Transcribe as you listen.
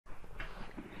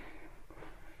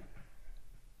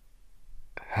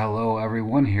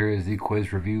everyone, here is the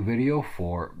quiz review video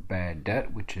for bad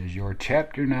debt, which is your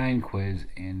Chapter 9 quiz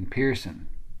in Pearson.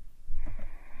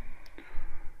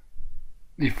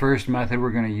 The first method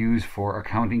we're going to use for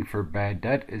accounting for bad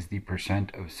debt is the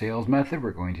percent of sales method.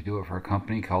 We're going to do it for a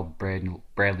company called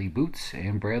Bradley Boots,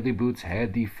 and Bradley Boots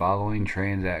had the following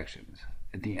transactions.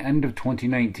 At the end of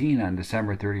 2019, on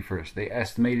December 31st, they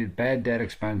estimated bad debt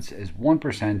expense as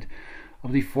 1%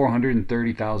 of the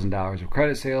 $430,000 of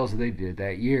credit sales that they did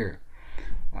that year.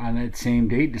 On that same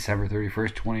date, December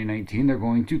 31st, 2019, they're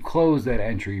going to close that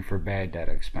entry for bad debt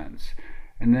expense.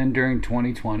 And then during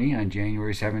 2020, on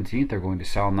January 17th, they're going to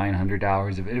sell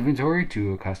 $900 of inventory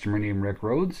to a customer named Rick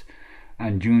Rhodes.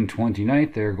 On June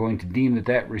 29th, they're going to deem that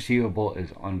that receivable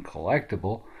is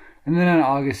uncollectible. And then on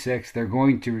August 6th, they're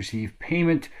going to receive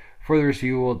payment for the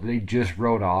receivable that they just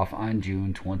wrote off on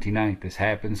June 29th. This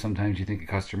happens. Sometimes you think a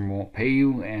customer won't pay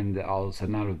you, and all of a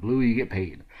sudden, out of the blue, you get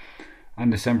paid. On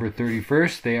December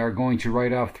 31st, they are going to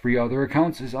write off 3 other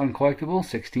accounts as uncollectible: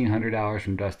 $1,600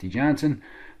 from Dusty Johnson,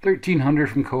 $1,300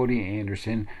 from Cody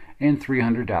Anderson, and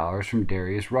 $300 from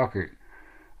Darius Ruckert.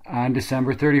 On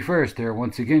December 31st, they're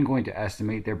once again going to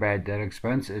estimate their bad debt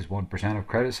expense as 1% of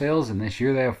credit sales, and this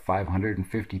year they have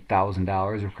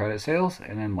 $550,000 of credit sales.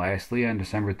 And then lastly, on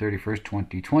December 31st,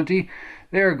 2020,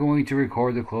 they are going to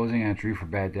record the closing entry for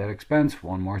bad debt expense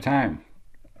one more time.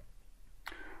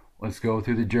 Let's go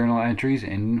through the journal entries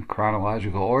in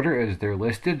chronological order as they're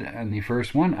listed. And the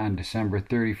first one, on December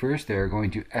 31st, they are going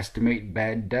to estimate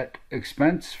bad debt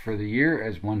expense for the year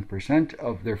as 1%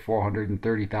 of their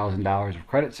 $430,000 of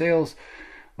credit sales.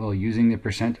 Well, using the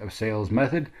percent of sales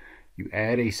method, you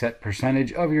add a set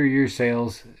percentage of your year's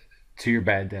sales to your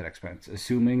bad debt expense,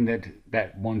 assuming that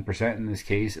that 1% in this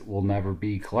case will never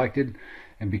be collected.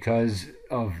 And because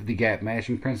of the gap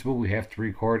matching principle, we have to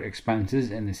record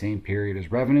expenses in the same period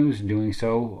as revenues. Doing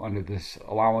so under this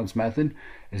allowance method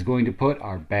is going to put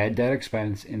our bad debt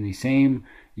expense in the same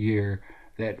year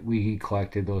that we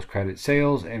collected those credit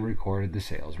sales and recorded the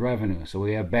sales revenue. So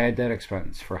we have bad debt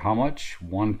expense for how much?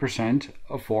 1%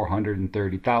 of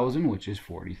 $430,000, which is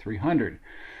 $4,300.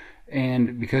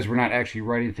 And because we're not actually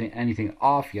writing anything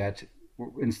off yet,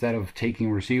 instead of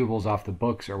taking receivables off the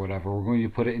books or whatever, we're going to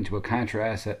put it into a contra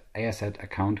asset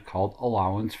account called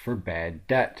allowance for bad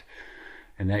debt.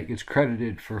 And that gets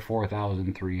credited for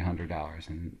 $4,300.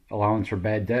 And allowance for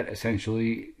bad debt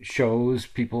essentially shows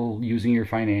people using your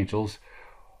financials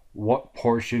what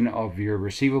portion of your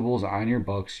receivables on your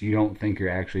books you don't think you're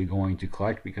actually going to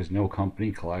collect, because no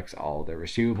company collects all their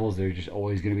receivables. There's just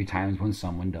always going to be times when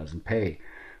someone doesn't pay.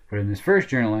 But in this first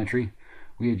journal entry,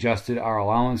 we adjusted our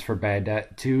allowance for bad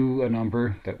debt to a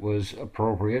number that was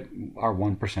appropriate, our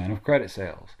 1% of credit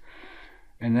sales.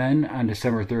 And then on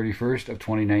December 31st of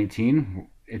 2019,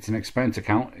 it's an expense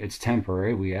account. It's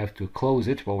temporary. We have to close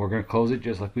it. Well, we're going to close it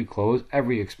just like we close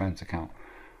every expense account.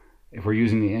 If we're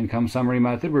using the income summary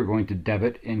method, we're going to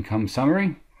debit income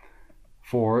summary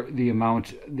for the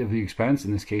amount of the expense.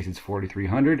 In this case, it's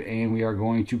 $4,300, and we are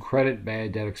going to credit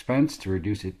bad debt expense to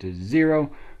reduce it to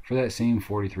 0. For that same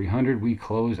 $4,300, we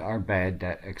close our bad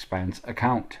debt expense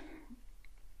account.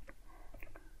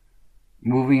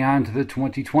 Moving on to the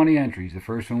 2020 entries. The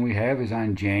first one we have is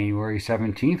on January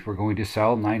 17th. We're going to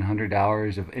sell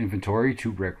 $900 of inventory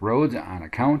to Rick Rhodes on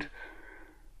account.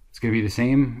 It's going to be the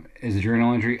same as the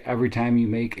journal entry. Every time you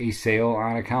make a sale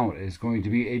on account, it's going to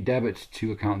be a debit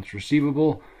to accounts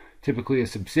receivable, typically a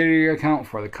subsidiary account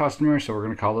for the customer. So we're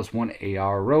going to call this one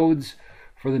AR Rhodes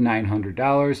for the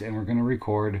 $900, and we're going to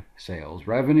record sales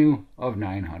revenue of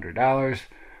 $900.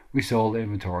 We sold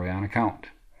inventory on account.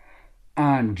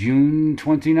 On June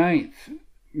 29th,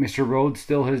 Mr. Rhodes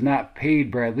still has not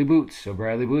paid Bradley Boots, so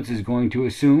Bradley Boots is going to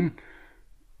assume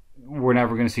we're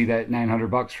never going to see that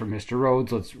 $900 from Mr.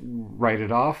 Rhodes. Let's write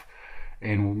it off.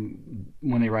 And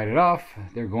when they write it off,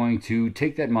 they're going to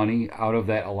take that money out of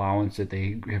that allowance that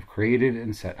they have created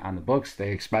and set on the books.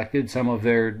 They expected some of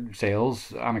their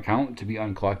sales on account to be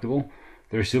uncollectible.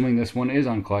 They're assuming this one is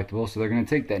uncollectible, so they're going to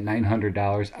take that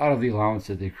 $900 out of the allowance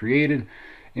that they created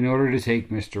in order to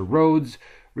take Mr. Rhodes'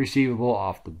 receivable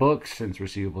off the books. Since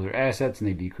receivables are assets and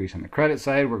they decrease on the credit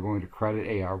side, we're going to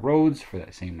credit AR Rhodes for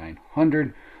that same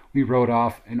 $900. We wrote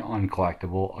off an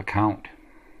uncollectible account.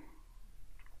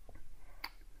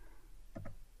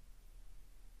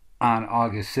 On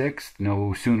August 6th,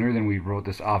 no sooner than we wrote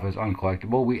this off as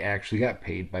uncollectible, we actually got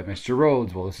paid by Mr.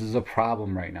 Rhodes. Well, this is a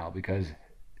problem right now because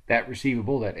that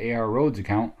receivable, that AR Rhodes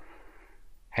account,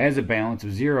 has a balance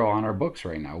of 0 on our books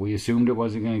right now. We assumed it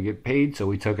wasn't going to get paid, so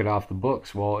we took it off the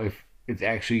books. Well, if it's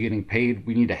actually getting paid,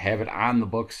 we need to have it on the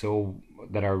books so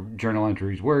that our journal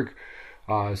entries work.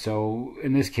 So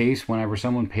in this case, whenever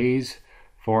someone pays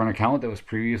For an account that was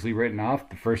previously written off,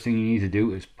 the first thing you need to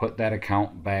do is put that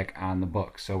account back on the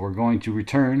books. So we're going to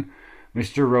return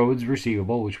Mr. Rhodes'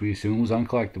 receivable, which we assume was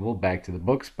uncollectible, back to the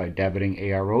books by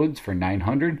debiting AR Rhodes for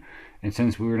 $900. And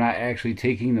since we were not actually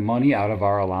taking the money out of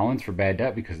our allowance for bad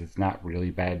debt because it's not really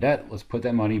bad debt, let's put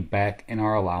that money back in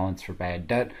our allowance for bad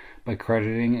debt by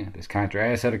crediting this contra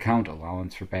asset account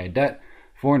allowance for bad debt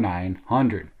for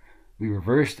 $900. We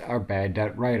reversed our bad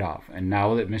debt write-off, and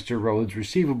now that Mr. Rhodes'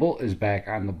 receivable is back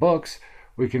on the books,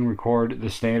 we can record the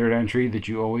standard entry that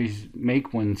you always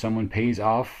make when someone pays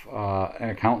off an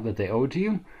account that they owe to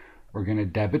you. We're going to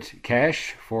debit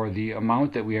cash for the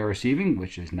amount that we are receiving,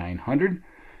 which is $900,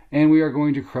 and we are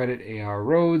going to credit AR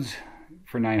Rhodes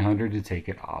for $900 to take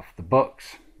it off the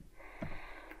books.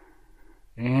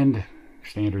 And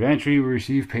standard entry, we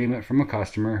receive payment from a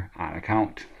customer on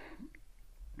account.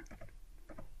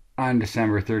 On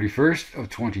December 31st of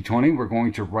 2020, we're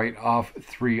going to write off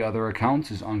 3 other accounts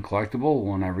as uncollectible.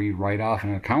 Whenever you write off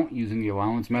an account using the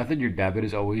allowance method, your debit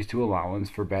is always to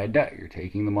allowance for bad debt. You're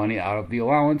taking the money out of the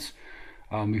allowance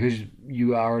because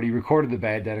you already recorded the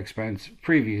bad debt expense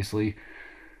previously.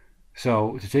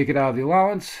 So to take it out of the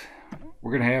allowance,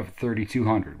 we're going to have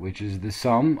 $3,200, which is the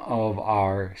sum of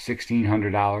our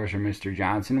 $1,600 for Mr.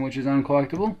 Johnson, which is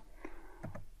uncollectible,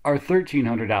 our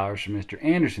 $1,300 for Mr.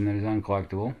 Anderson, that is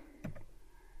uncollectible,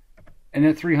 and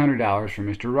then $300 for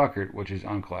Mr. Ruckert, which is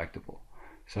uncollectible.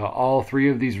 So all 3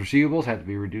 of these receivables had to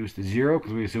be reduced to 0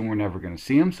 because we assume we're never going to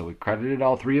see them. So we credited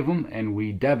all 3 of them, and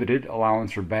we debited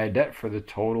allowance for bad debt for the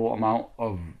total amount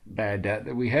of bad debt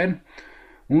that we had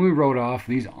when we wrote off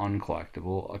these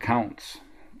uncollectible accounts.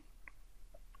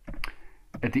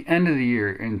 At the end of the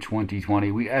year in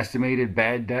 2020, we estimated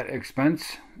bad debt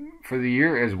expense for the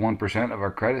year as 1% of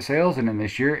our credit sales, and in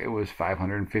this year it was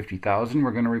 $550,000.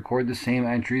 We're going to record the same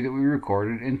entry that we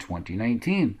recorded in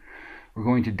 2019. We're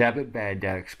going to debit bad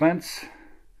debt expense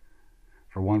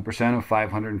for 1% of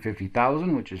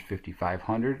 $550,000, which is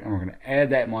 $5,500, and we're going to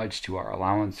add that much to our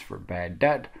allowance for bad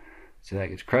debt. So that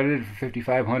gets credited for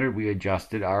 $5,500. We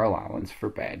adjusted our allowance for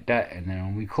bad debt, and then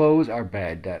when we close our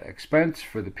bad debt expense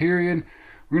for the period,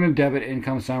 we're going to debit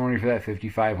income summary for that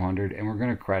 $5,500, and we're going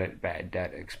to credit bad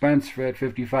debt expense for that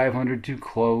 $5,500 to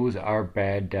close our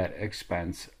bad debt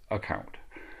expense account.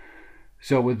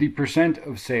 So with the percent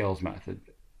of sales method,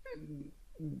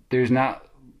 there's not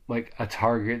like a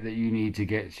target that you need to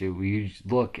get to. We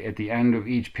look at the end of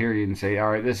each period and say,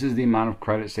 all right, this is the amount of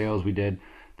credit sales we did.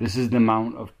 This is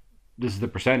the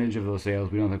percentage of those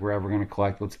sales we don't think we're ever going to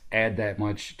collect. Let's add that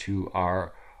much to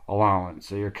our allowance.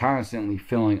 So you're constantly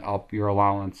filling up your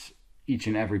allowance each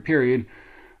and every period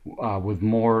with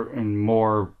more and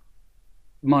more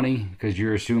money because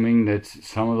you're assuming that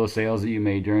some of those sales that you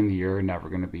made during the year are never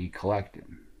going to be collected.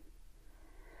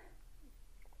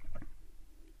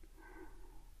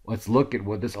 Let's look at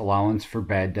what this allowance for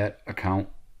bad debt account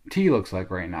T looks like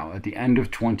right now. At the end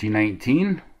of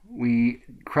 2019, we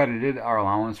credited our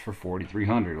allowance for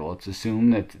 $4,300. Well, let's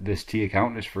assume that this T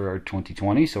account is for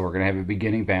 2020, so we're going to have a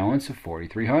beginning balance of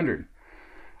 $4,300.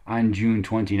 On June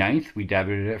 29th, we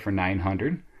debited it for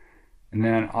 $900. And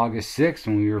then on August 6th,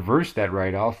 when we reversed that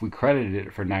write-off, we credited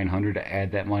it for $900 to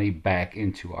add that money back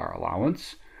into our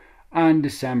allowance. On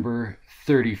December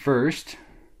 31st,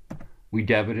 we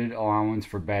debited allowance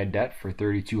for bad debt for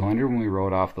 $3,200 when we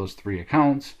wrote off those 3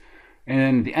 accounts. And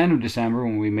then at the end of December,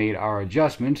 when we made our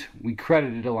adjustment, we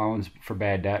credited allowance for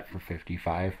bad debt for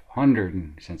 $5,500.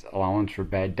 And since allowance for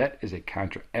bad debt is a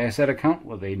contra asset account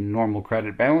with a normal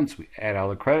credit balance, we add all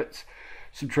the credits,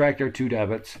 subtract our 2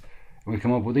 debits, and we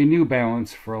come up with a new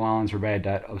balance for allowance for bad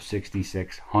debt of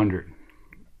 $6,600.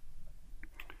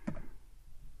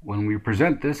 When we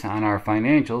present this on our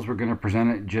financials, we're going to present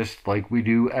it just like we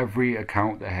do every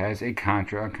account that has a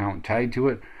contra account tied to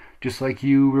it. Just like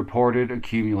you reported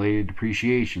accumulated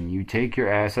depreciation, you take your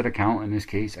asset account, in this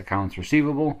case accounts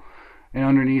receivable, and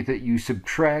underneath it you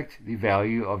subtract the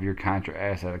value of your contra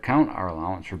asset account. Our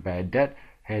allowance for bad debt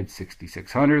had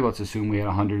 $6,600. Let's assume we had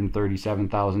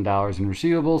 $137,000 in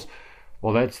receivables.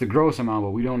 Well, that's the gross amount,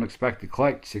 but we don't expect to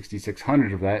collect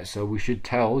 $6,600 of that, so we should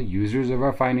tell users of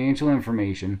our financial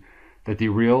information that the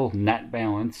real net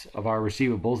balance of our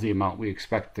receivables, the amount we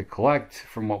expect to collect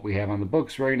from what we have on the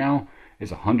books right now,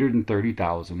 is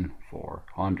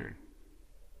 $130,400.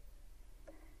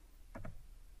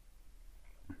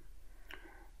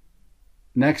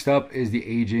 Next up is the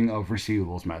aging of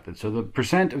receivables method. So the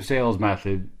percent of sales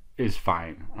method is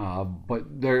fine,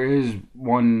 but there is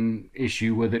one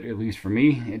issue with it, at least for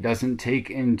me. It doesn't take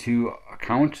into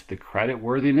account the credit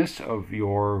worthiness of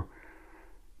your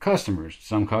customers.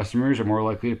 Some customers are more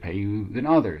likely to pay you than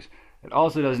others. It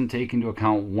also doesn't take into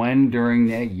account when during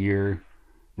that year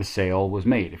the sale was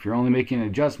made. If you're only making an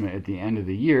adjustment at the end of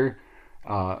the year,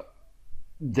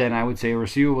 then I would say a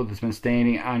receivable that's been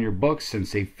standing on your books since,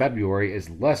 say, February is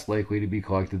less likely to be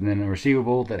collected than a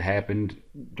receivable that happened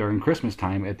during Christmas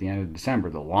time at the end of December.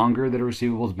 The longer that a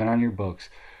receivable has been on your books,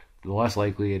 the less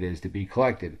likely it is to be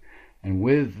collected. And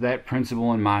with that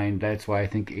principle in mind, that's why I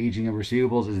think aging of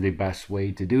receivables is the best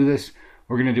way to do this.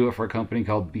 We're going to do it for a company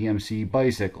called BMC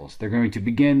Bicycles. They're going to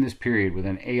begin this period with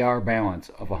an AR balance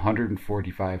of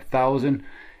 $145,000,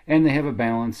 and they have a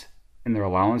balance in their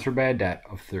allowance for bad debt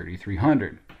of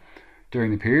 $3,300. During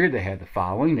the period, they had the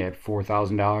following. They had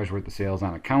 $4,000 worth of sales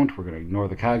on account. We're going to ignore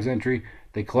the COGS entry.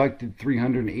 They collected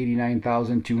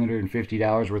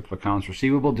 $389,250 worth of accounts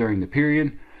receivable during the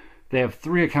period. They have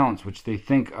 3 accounts which they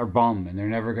think are bum and they're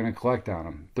never going to collect on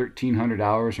them.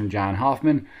 $1,300 from John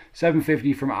Hoffman,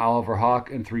 $750 from Oliver Hawk,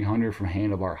 and $300 from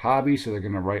Handlebar Hobby. So they're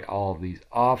going to write all of these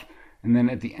off. And then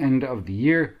at the end of the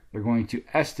year, they're going to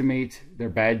estimate their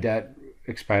bad debt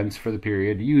expense for the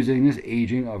period using this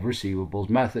aging of receivables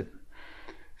method.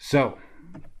 So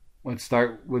let's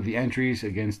start with the entries,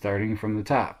 again starting from the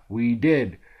top. We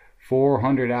did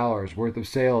 $400 worth of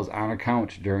sales on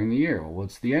account during the year. Well,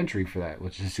 what's the entry for that?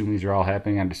 Let's assume these are all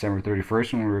happening on December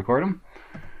 31st when we record them.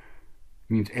 It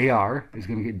means AR is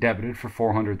going to get debited for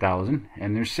 $400,000,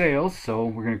 and there's sales, so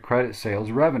we're going to credit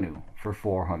sales revenue for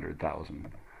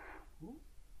 $400,000.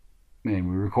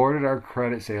 And we recorded our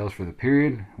credit sales for the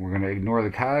period. We're going to ignore the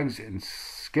COGS and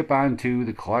skip on to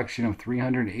the collection of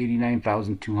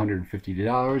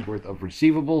 $389,250 worth of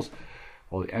receivables.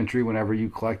 Well, the entry whenever you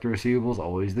collect the receivables is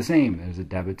always the same. There's a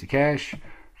debit to cash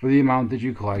for the amount that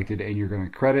you collected, and you're going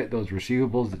to credit those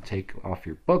receivables that take off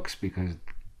your books because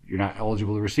you're not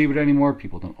eligible to receive it anymore.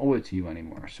 People don't owe it to you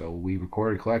anymore. So we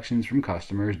recorded collections from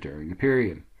customers during the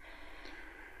period.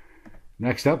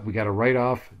 Next up, we got to write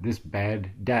off this bad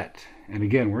debt. And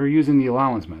again, we're using the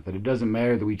allowance method. It doesn't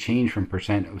matter that we change from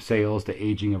percent of sales to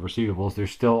aging of receivables. There's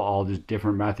still all just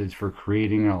different methods for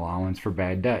creating an allowance for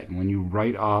bad debt. And when you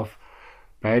write off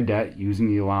bad debt using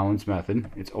the allowance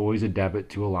method, it's always a debit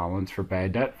to allowance for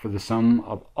bad debt for the sum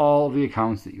of all of the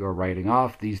accounts that you are writing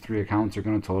off. These 3 accounts are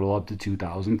going to total up to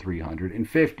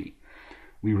 $2,350.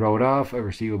 We wrote off a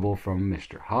receivable from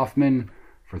Mr. Hoffman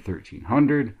for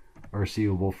 $1,300. A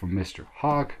receivable from Mr.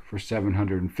 Hawk for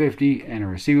 $750, and a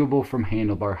receivable from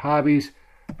Handlebar Hobbies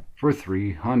for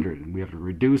 $300. And we have to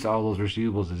reduce all those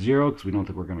receivables to 0 because we don't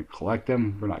think we're going to collect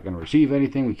them. We're not going to receive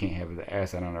anything. We can't have the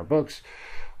asset on our books.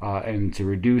 And to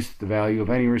reduce the value of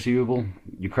any receivable,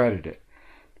 you credit it.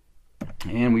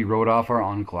 And we wrote off our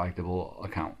uncollectible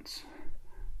accounts.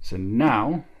 So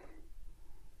now,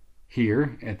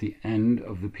 here at the end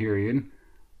of the period,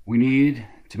 we need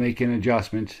to make an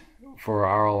adjustment for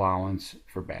our allowance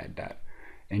for bad debt.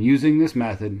 And using this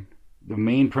method, the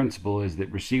main principle is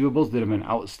that receivables that have been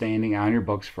outstanding on your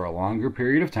books for a longer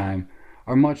period of time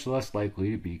are much less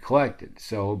likely to be collected.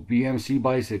 So BMC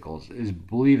Bicycles is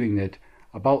believing that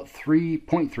about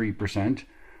 3.3%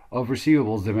 of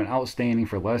receivables that have been outstanding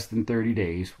for less than 30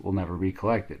 days will never be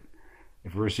collected.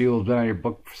 If a receivable has been on your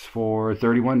books for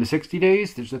 31 to 60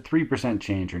 days, there's a 3%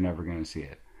 chance you're never going to see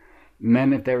it. And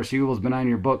then if that receivable has been on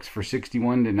your books for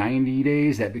 61 to 90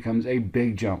 days, that becomes a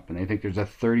big jump. And they think there's a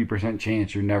 30%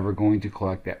 chance you're never going to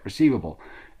collect that receivable.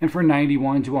 And for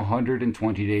 91 to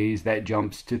 120 days, that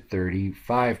jumps to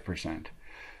 35%.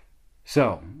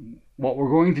 So what we're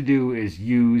going to do is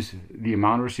use the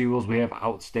amount of receivables we have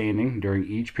outstanding during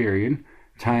each period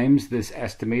times this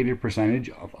estimated percentage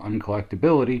of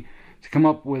uncollectability to come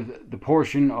up with the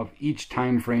portion of each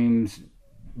time frame's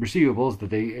receivables that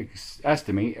they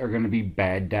estimate are going to be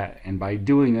bad debt. And by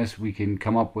doing this, we can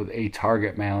come up with a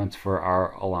target balance for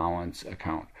our allowance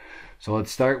account. So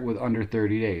let's start with under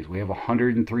 30 days. We have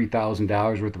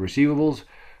 $103,000 worth of receivables.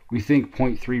 We think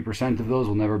 0.3% of those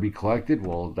will never be collected.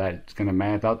 Well, that's going to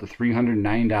math out to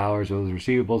 $309 of those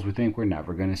receivables we think we're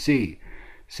never going to see.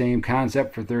 Same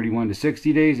concept for 31 to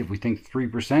 60 days. If we think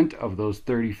 3% of those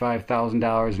 $35,000 in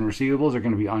receivables are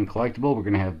going to be uncollectible, we're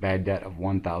going to have bad debt of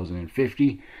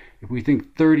 $1,050. If we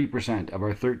think 30% of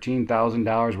our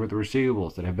 $13,000 worth of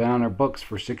receivables that have been on our books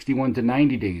for 61 to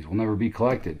 90 days will never be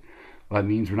collected, well, that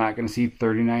means we're not going to see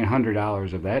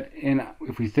 $3,900 of that. And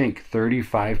if we think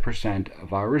 35%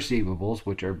 of our receivables,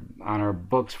 which are on our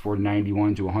books for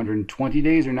 91 to 120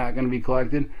 days, are not going to be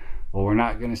collected, well, we're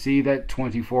not going to see that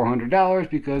 $2,400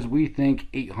 because we think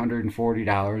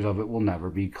 $840 of it will never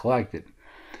be collected.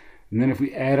 And then if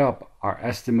we add up our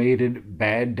estimated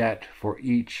bad debt for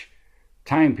each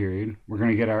time period, we're going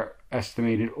to get our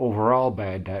estimated overall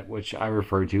bad debt, which I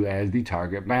refer to as the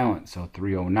target balance. So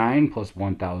 309 plus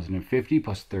 1,050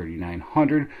 plus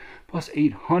 3,900 plus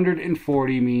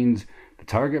 840 means The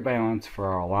target balance for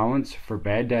our allowance for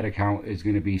bad debt account is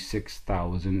going to be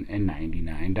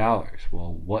 $6,099.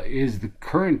 Well, what is the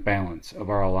current balance of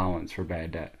our allowance for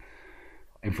bad debt?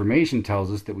 Information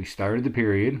tells us that we started the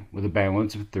period with a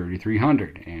balance of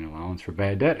 $3,300, and allowance for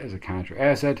bad debt as a contra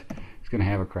asset is going to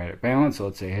have a credit balance. So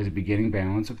let's say it has a beginning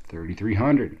balance of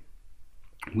 $3,300.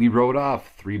 We wrote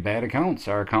off 3 bad accounts: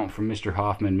 our account from Mr.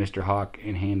 Hoffman, Mr. Hawk,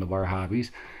 and Handlebar Hobbies,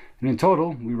 and in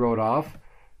total we wrote off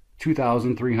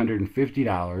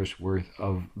 $2,350 worth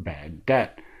of bad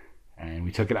debt. And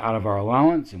we took it out of our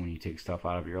allowance, and when you take stuff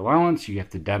out of your allowance, you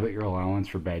have to debit your allowance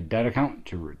for bad debt account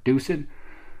to reduce it.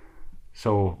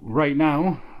 So right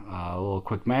now, a little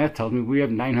quick math tells me we have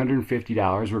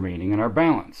 $950 remaining in our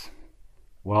balance.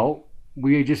 Well,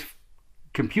 we just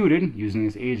computed, using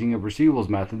this aging of receivables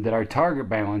method, that our target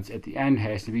balance at the end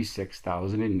has to be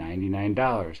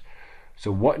 $6,099. So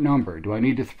what number do I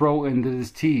need to throw into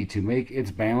this T to make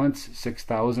its balance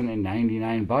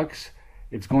 $6,099?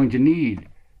 It's going to need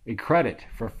a credit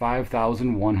for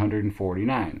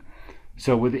 $5,149.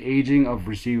 So with the aging of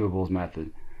receivables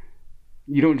method,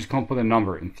 you don't just come up with a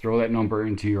number and throw that number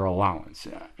into your allowance.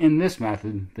 In this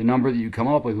method, the number that you come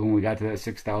up with when we got to that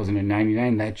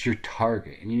 $6,099, that's your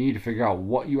target. And you need to figure out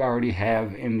what you already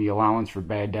have in the allowance for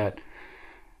bad debt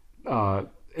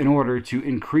in order to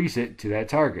increase it to that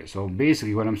target. So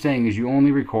basically what I'm saying is you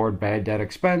only record bad debt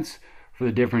expense for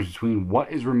the difference between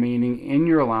what is remaining in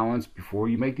your allowance before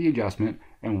you make the adjustment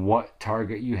and what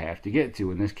target you have to get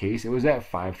to. In this case, it was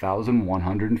at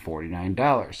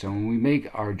 $5,149. So when we make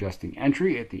our adjusting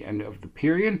entry at the end of the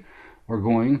period, we're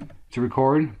going to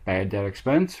record bad debt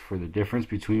expense for the difference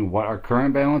between what our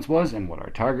current balance was and what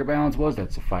our target balance was.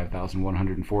 That's the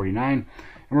 $5,149. And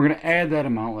we're going to add that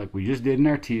amount, like we just did in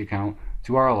our T account,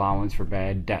 to our allowance for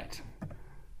bad debt.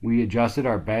 We adjusted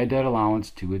our bad debt allowance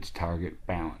to its target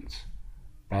balance.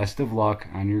 Best of luck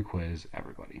on your quiz,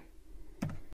 everybody.